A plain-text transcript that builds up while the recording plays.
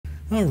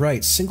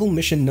Alright, single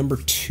mission number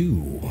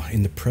 2,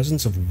 in the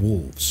presence of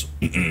wolves.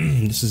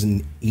 This is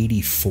an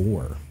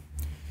 84.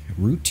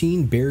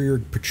 Routine barrier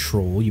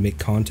patrol, you make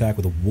contact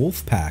with a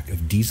wolf pack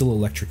of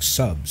diesel-electric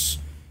subs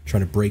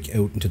trying to break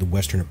out into the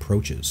western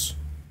approaches.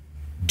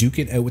 Duke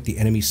it out with the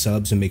enemy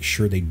subs and make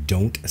sure they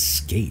don't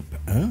escape.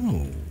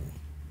 Oh.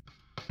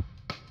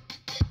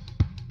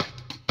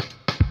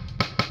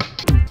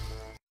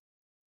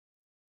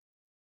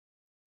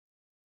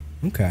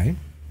 Okay.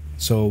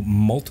 So,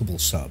 multiple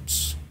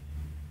subs.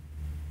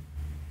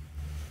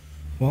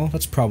 Well,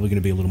 that's probably going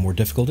to be a little more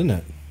difficult, isn't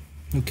it?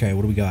 Okay,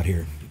 what do we got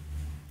here?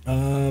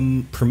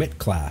 Permit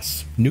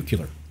class.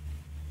 Nuclear.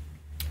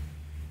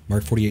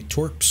 Mark 48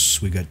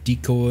 torps. We've got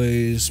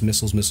decoys,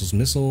 missiles.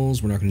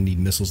 We're not going to need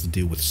missiles to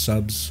deal with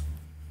subs.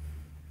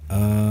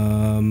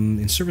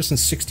 In service in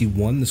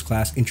 61, this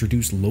class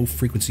introduced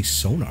low-frequency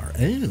sonar.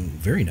 Oh,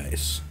 very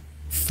nice.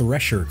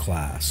 Thresher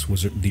class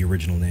was the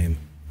original name.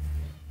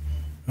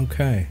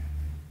 Okay.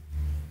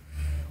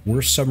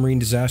 Worst submarine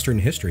disaster in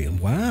history.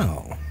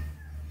 Wow.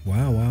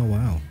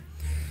 Wow.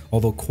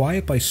 Although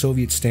quiet by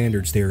Soviet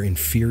standards, they are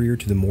inferior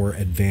to the more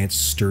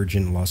advanced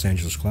Sturgeon Los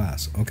Angeles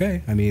class.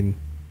 Okay, I mean,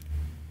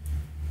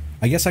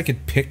 I guess I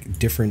could pick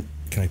different...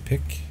 Can I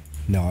pick?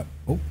 No.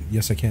 Oh,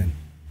 yes I can.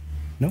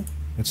 No,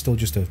 that's still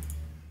just a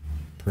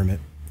permit.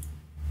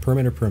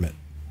 Permit.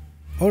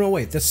 Oh no,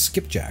 wait, that's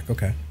skipjack.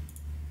 Okay.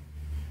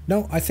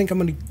 No, I think I'm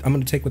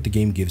gonna take what the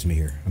game gives me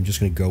here. I'm just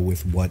gonna go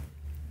with what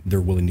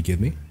they're willing to give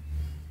me.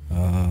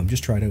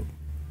 Just try it out.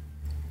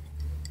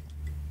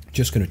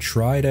 Just gonna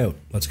try it out.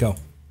 Let's go.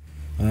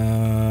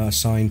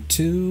 Assigned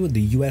to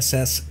the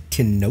USS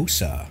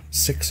Tinosa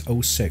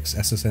 606,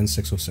 SSN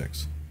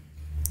 606.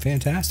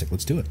 Fantastic,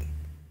 let's do it.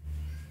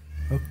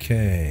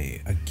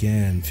 Okay,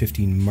 again,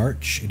 15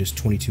 March, it is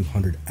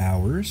 2200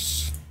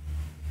 hours.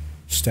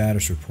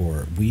 Status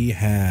report. We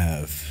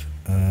have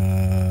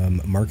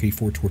Mark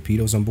 84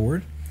 torpedoes on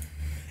board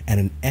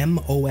and an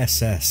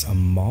MOSS, a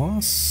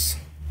MOS?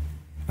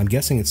 I'm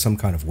guessing it's some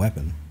kind of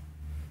weapon.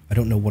 I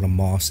don't know what a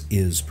MOS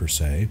is per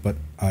se, but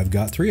I've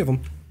got 3 of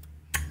them.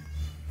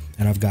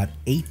 And I've got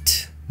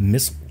 8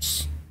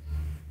 missiles.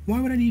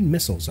 Why would I need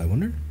missiles, I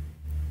wonder?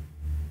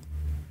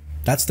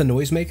 That's the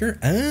noisemaker?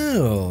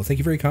 Oh, thank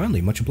you very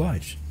kindly. Much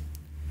obliged.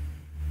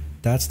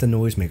 That's the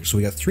noisemaker. So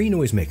we got 3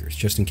 noisemakers,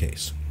 just in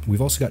case.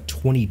 We've also got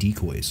 20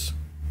 decoys.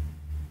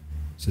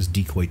 It says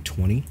decoy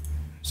 20.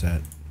 Is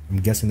that... I'm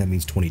guessing that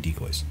means 20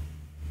 decoys.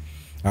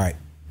 Alright,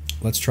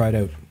 let's try it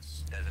out.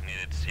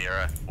 Designated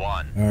Sierra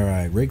 1.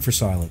 Alright, rig for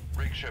silent.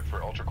 Rig shift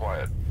for ultra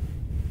quiet.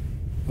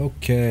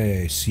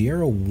 Okay,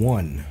 Sierra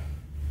 1.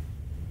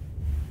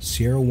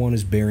 Sierra 1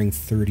 is bearing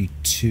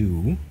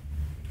 32.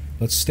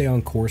 Let's stay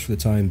on course for the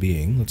time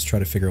being. Let's try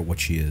to figure out what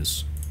she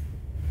is.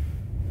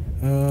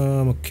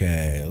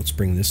 Okay, let's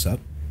bring this up.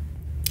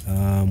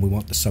 We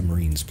want the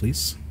submarines,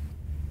 please.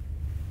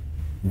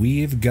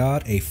 We've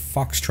got a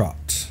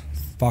Foxtrot.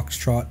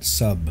 Foxtrot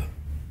sub.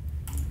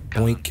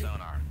 Boink.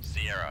 Sonar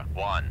Sierra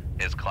 1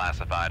 is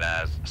classified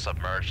as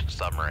submerged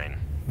submarine.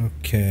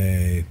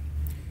 Okay.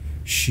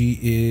 She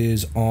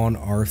is on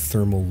our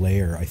thermal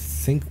layer. I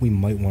think we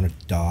might want to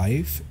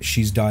dive.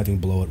 She's diving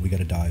below it. We got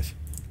to dive.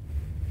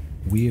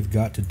 We have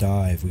got to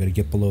dive. We got to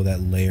get below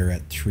that layer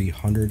at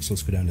 300. So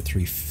let's go down to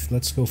 3.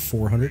 Let's go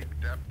 400.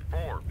 Depth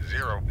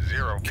 400.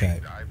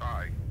 Okay. Dive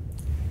high.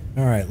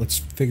 All right. Let's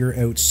figure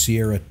out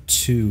Sierra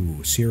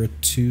 2. Sierra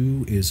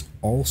 2 is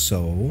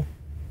also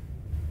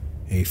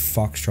a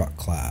Foxtrot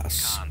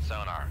class. Con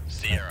sonar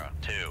Sierra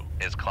 2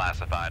 is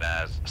classified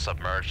as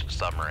submerged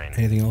submarine.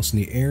 Anything else in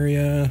the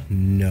area?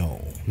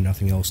 No.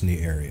 Nothing else in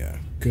the area.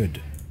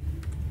 Good.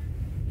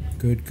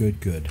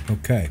 Good.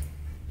 Okay.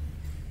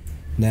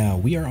 Now,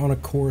 we are on a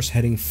course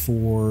heading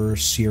for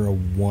Sierra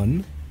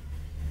 1.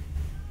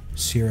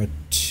 Sierra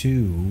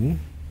 2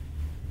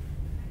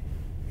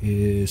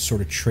 is sort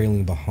of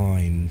trailing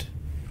behind.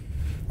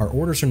 Our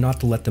orders are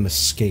not to let them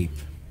escape.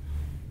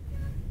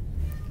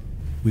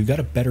 We've got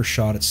a better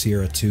shot at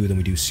Sierra 2 than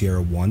we do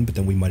Sierra 1, but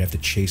then we might have to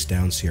chase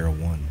down Sierra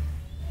 1.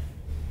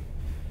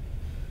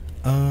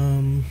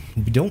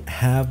 We don't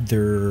have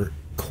their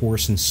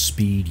course and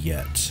speed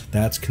yet.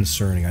 That's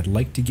concerning. I'd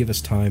like to give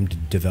us time to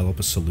develop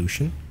a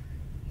solution.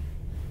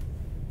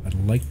 I'd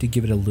like to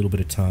give it a little bit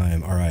of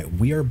time. Alright,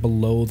 we are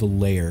below the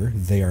layer.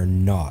 They are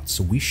not.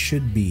 So we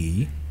should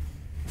be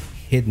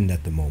hidden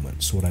at the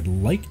moment. So what I'd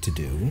like to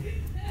do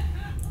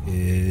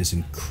is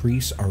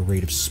increase our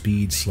rate of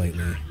speed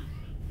slightly.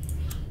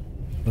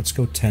 Let's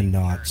go 10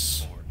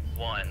 knots.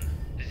 10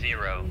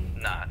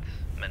 knots.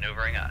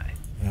 Maneuvering eye.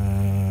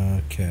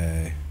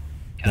 Okay.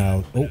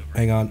 Now, oh,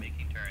 hang on.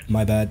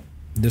 My bad.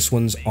 This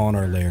one's on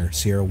our layer.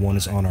 Sierra 1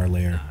 is on our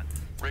layer.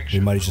 We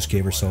might have just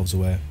gave ourselves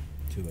away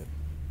to it.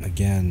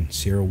 Again,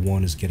 Sierra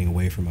 1 is getting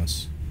away from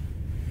us.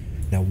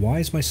 Now, why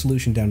is my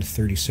solution down to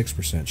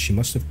 36%? She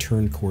must have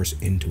turned course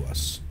into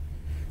us.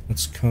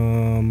 Let's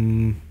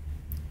come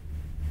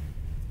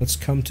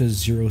to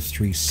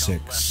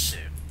 036.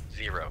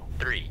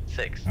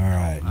 036.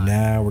 Alright,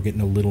 now we're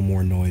getting a little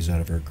more noise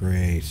out of her.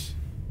 Great.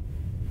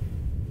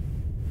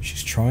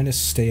 She's trying to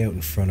stay out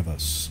in front of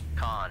us.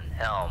 Con,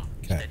 helm,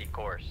 Okay. steady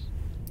course.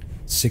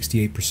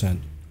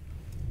 68%.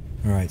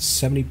 Alright,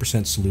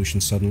 70%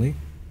 solution suddenly.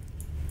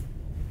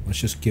 Let's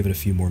just give it a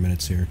few more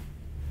minutes here.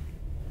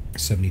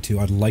 72.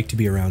 I'd like to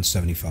be around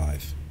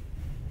 75.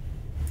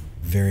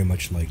 Very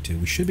much like to.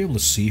 We should be able to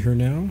see her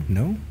now.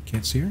 No?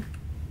 Can't see her?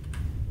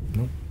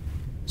 Nope.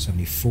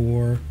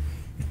 74.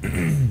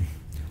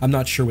 I'm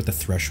not sure what the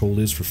threshold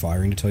is for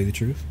firing, to tell you the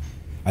truth.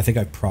 I think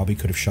I probably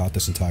could have shot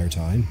this entire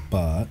time,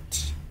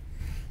 but...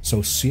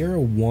 So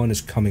Sierra 1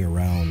 is coming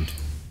around.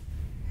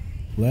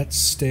 Let's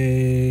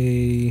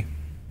stay...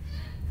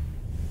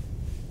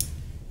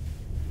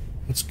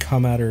 Let's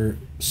come at her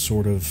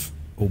sort of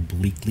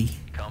obliquely.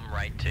 Come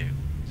right to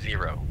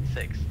 0,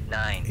 6,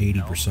 9.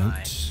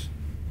 80%.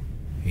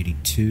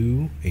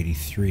 82,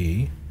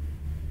 83,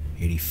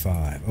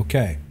 85.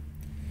 Okay.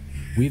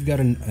 We've got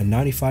a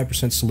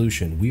 95%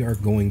 solution. We are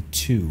going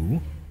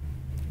to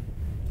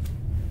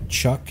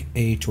chuck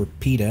a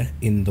torpedo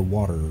in the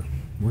water.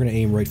 We're going to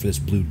aim right for this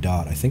blue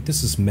dot. I think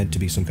this is meant to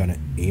be some kind of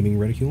aiming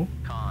reticule,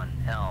 Con,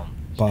 helm,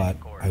 but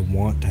I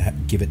want to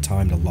give it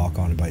time to lock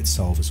on by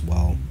itself as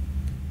well.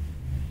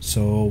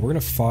 So we're going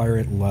to fire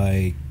it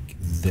like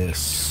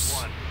this.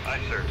 1. Aye,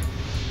 sir.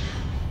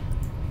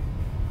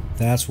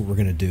 That's what we're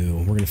going to do.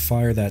 We're going to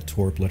fire that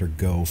torp, let her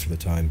go for the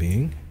time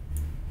being.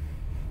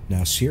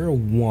 Now, Sierra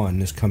 1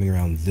 is coming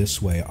around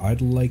this way. I'd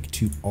like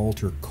to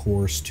alter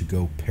course to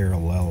go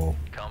parallel.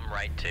 Come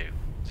right to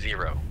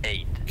 0,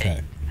 8, Okay.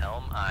 8.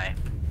 Helm, aye.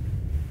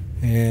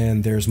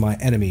 And there's my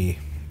enemy.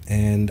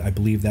 And I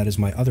believe that is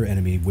my other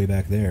enemy way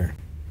back there.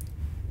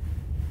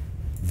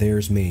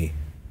 There's me.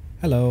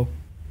 Hello.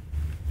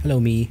 Hello,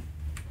 me.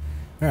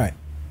 Alright.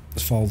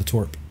 Let's follow the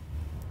torp.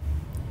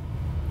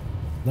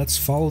 Let's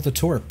follow the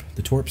torp.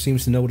 The torp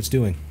seems to know what it's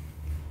doing.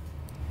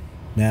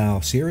 Now,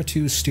 Sierra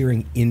 2 is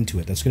steering into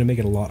it. That's going to make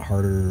it a lot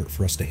harder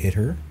for us to hit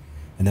her.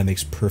 And that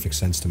makes perfect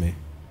sense to me.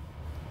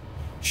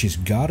 She's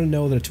got to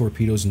know that a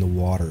torpedo's in the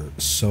water.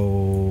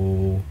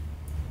 So,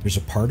 there's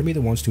a part of me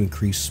that wants to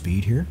increase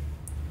speed here.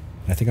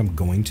 And I think I'm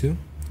going to.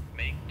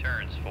 Make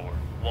turns for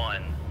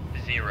 1,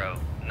 0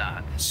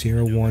 knots.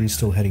 Sierra 1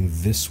 still heading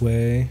this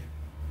way.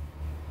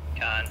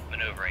 Con,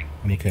 maneuvering.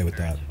 I'm okay with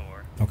that.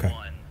 Okay.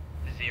 1,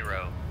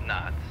 0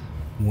 knots.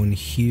 One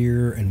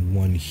here and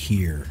one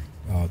here.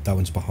 That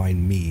one's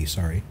behind me,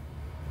 sorry.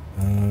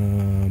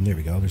 There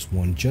we go. There's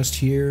one just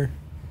here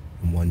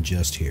and one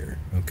just here.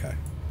 Okay.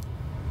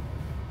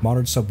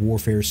 Modern sub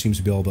warfare seems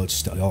to be all about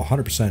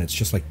 100%. It's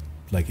just like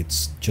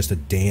it's just a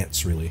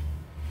dance, really.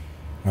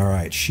 All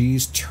right,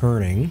 she's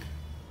turning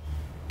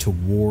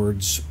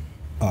towards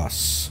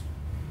us.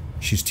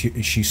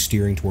 She's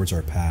steering towards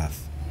our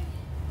path.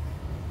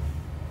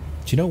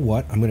 Do you know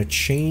what? I'm going to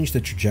change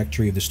the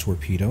trajectory of this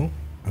torpedo.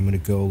 I'm going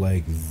to go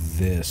like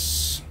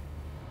this.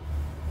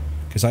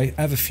 Because I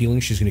have a feeling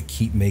she's going to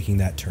keep making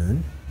that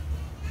turn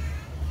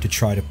to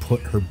try to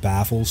put her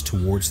baffles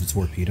towards the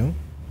torpedo.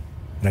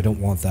 And I don't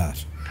want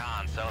that.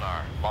 Con,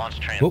 sonar, launch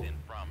transient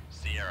from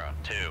Sierra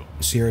 2.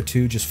 Sierra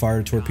 2 just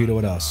fired a torpedo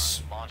at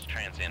us. Launch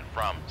transient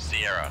from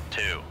Sierra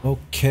 2.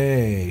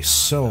 Okay,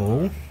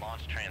 so...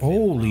 Launch transient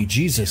Holy from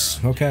Jesus.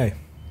 Sierra 2. Okay.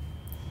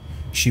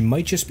 She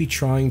might just be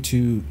trying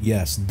to...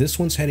 Yes, this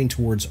one's heading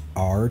towards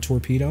our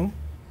torpedo.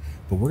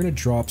 But we're going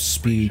to drop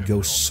speed,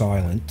 go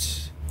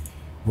silent.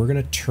 We're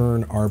going to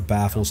turn our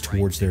baffles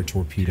towards their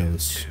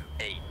torpedoes.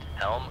 8,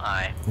 helm,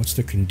 aye. What's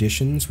the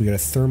conditions? We got a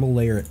thermal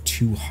layer at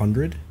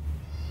 200.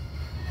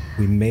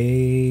 We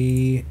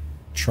may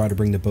try to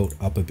bring the boat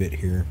up a bit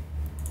here.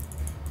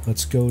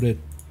 Let's go to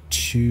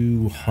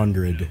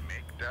 200. Make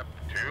depth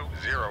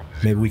 20.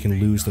 Maybe we can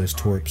lose those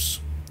torps.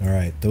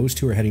 Alright, those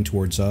two are heading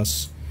towards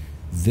us.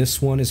 This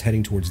one is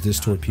heading towards this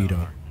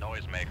torpedo.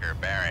 Noisemaker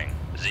bearing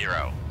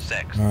 0,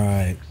 6.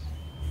 Alright.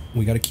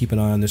 We got to keep an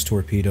eye on this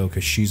torpedo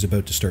because she's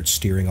about to start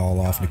steering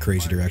all off into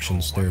crazy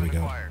directions. There we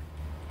go.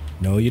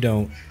 No, you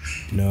don't.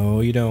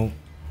 No, you don't.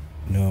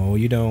 No,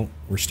 you don't.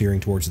 We're steering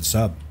towards the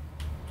sub.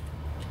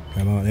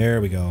 Come on. There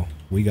we go.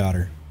 We got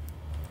her.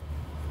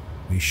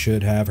 We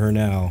should have her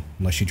now,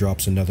 unless she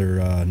drops another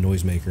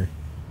noisemaker.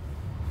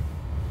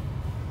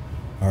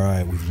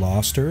 Alright, we've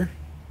lost her.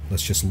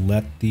 Let's just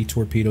let the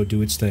torpedo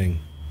do its thing.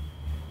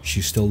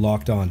 She's still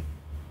locked on.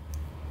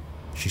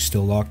 She's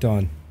still locked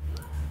on.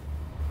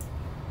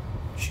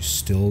 She's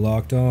still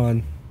locked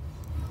on.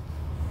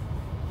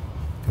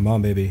 Come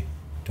on, baby.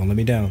 Don't let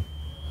me down.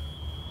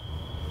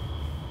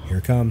 Here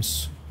it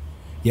comes.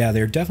 Yeah,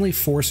 they're definitely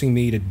forcing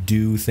me to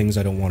do things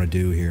I don't want to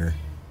do here.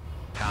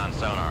 Con,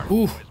 sonar,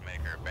 Ooh.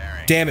 noisemaker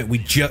bearing. Damn it, we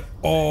just...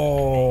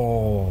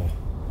 Oh!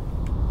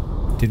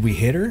 Did we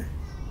hit her?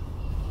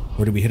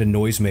 Or did we hit a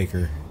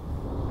noisemaker?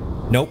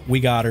 Nope,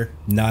 we got her.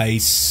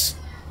 Nice.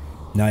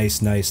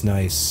 Nice, nice,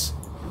 nice.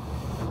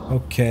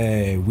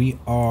 Okay, we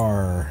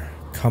are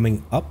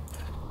coming up.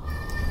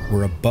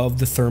 We're above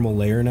the thermal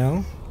layer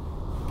now.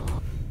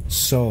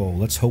 So,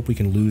 let's hope we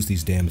can lose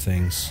these damn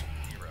things.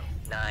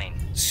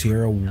 9.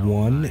 Sierra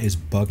 1 is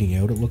bugging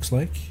out, it looks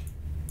like.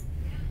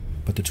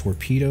 But the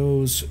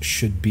torpedoes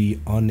should be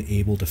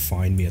unable to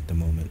find me at the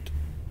moment.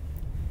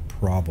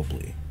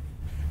 probably.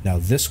 Now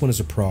this one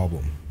is a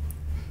problem.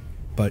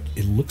 But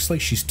it looks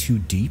like she's too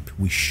deep.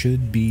 We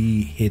should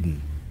be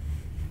hidden.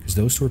 Because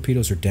those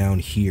torpedoes are down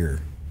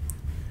here.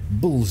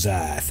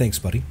 Bullseye. Thanks,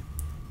 buddy.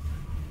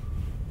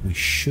 We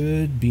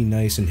should be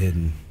nice and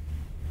hidden.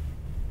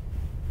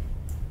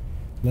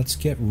 Let's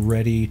get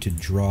ready to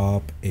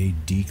drop a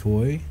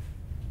decoy.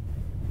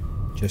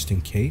 Just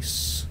in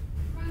case.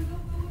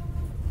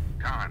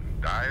 Con,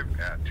 dive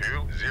at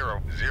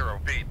 200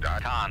 feet.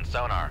 Dive. Con,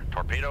 sonar.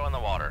 Torpedo in the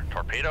water.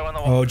 Torpedo in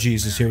the water. Oh,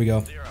 Jesus. Here we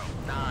go.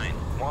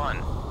 091.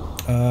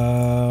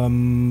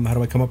 How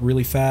do I come up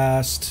really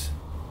fast?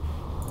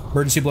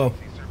 Emergency blow.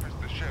 Surface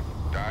the ship.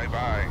 Dive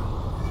by.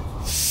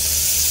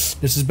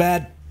 This is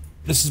bad.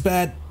 This is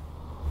bad.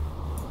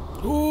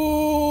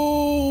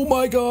 Oh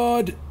my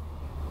god.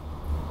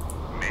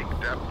 Make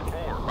depth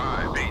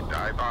 4 feet.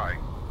 Dive by.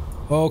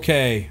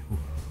 Okay.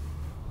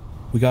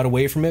 We got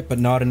away from it, but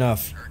not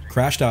enough.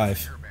 Crash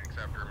dive. Airbanks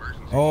after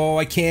emergency. Oh,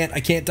 I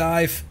can't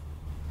dive.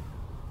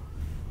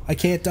 I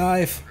can't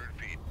dive. 100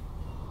 feet.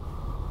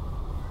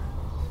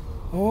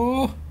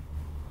 Oh.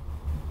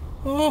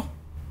 Oh.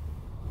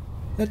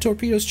 That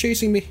torpedo's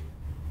chasing me.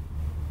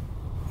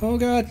 Oh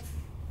god.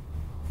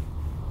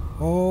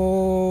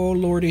 Oh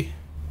lordy.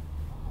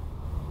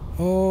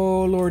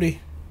 Oh lordy.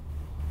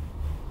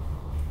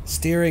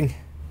 Steering.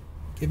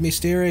 Give me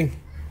steering.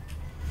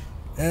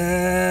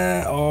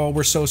 Oh,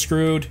 we're so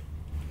screwed.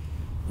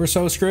 We're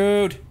so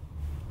screwed.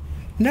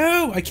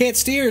 No, I can't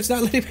steer. It's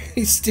not letting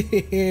me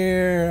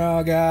steer.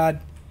 Oh god.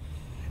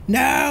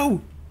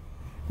 No.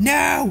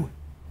 No.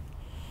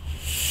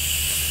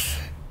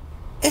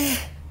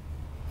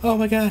 Oh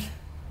my god.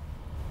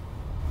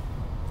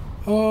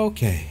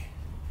 Okay.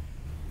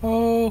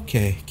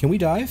 Okay. Can we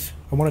dive?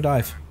 I want to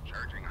dive.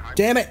 Charging high.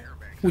 Damn it!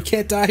 Airbanks We after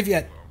can't dive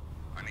yet.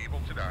 Unable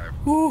to dive.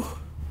 Whew.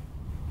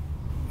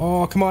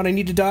 Oh, come on. I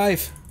need to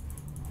dive.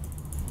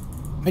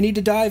 I need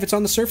to dive. It's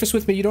on the surface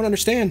with me. You don't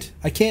understand.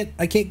 I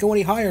can't go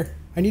any higher.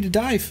 I need to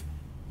dive.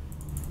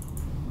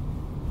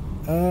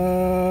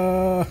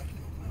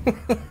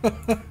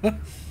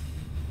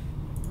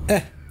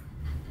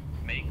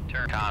 Make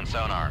turn. Con,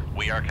 sonar.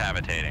 We are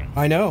cavitating.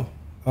 I know.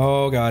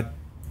 Oh god.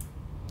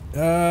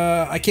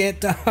 I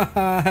can't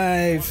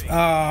dive.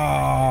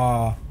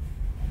 Ah.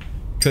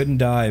 Couldn't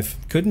dive.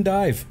 Couldn't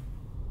dive.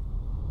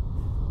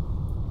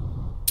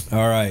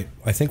 All right.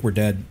 I think we're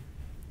dead.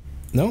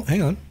 No,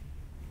 hang on.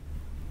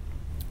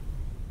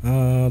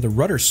 The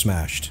rudder's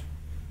smashed.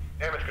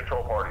 Damage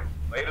control party.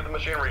 Lay to the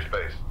machinery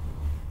space.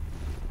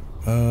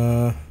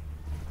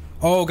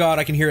 Oh god,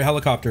 I can hear a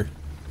helicopter.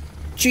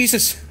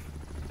 Jesus.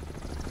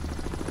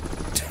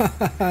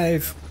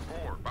 Dive.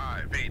 4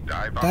 feet.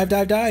 Dive by. Dive,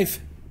 dive,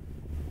 dive.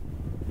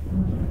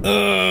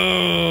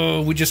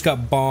 Oh, we just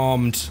got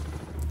bombed.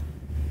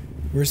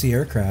 Where's the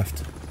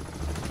aircraft?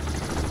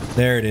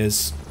 There it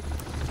is.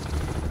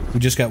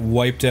 We just got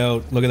wiped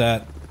out. Look at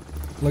that.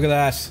 Look at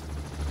that.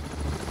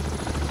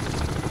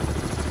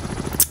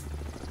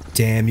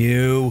 Damn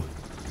you.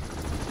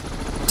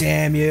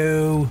 Damn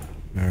you.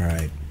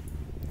 Alright.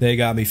 They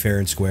got me fair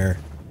and square.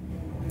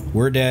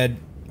 We're dead.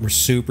 We're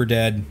super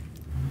dead.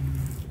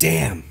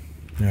 Damn.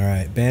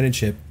 Alright, abandoned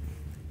ship.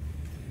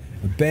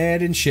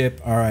 Abandoned ship.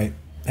 Alright,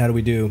 how do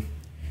we do?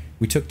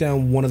 We took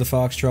down one of the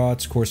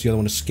Foxtrots. Of course, the other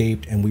one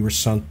escaped, and we were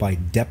sunk by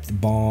depth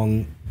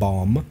bomb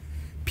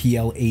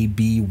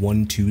PLAB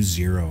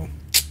 120.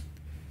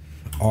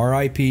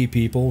 RIP,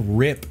 people.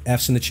 RIP.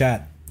 F's in the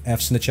chat.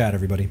 F's in the chat,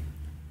 everybody.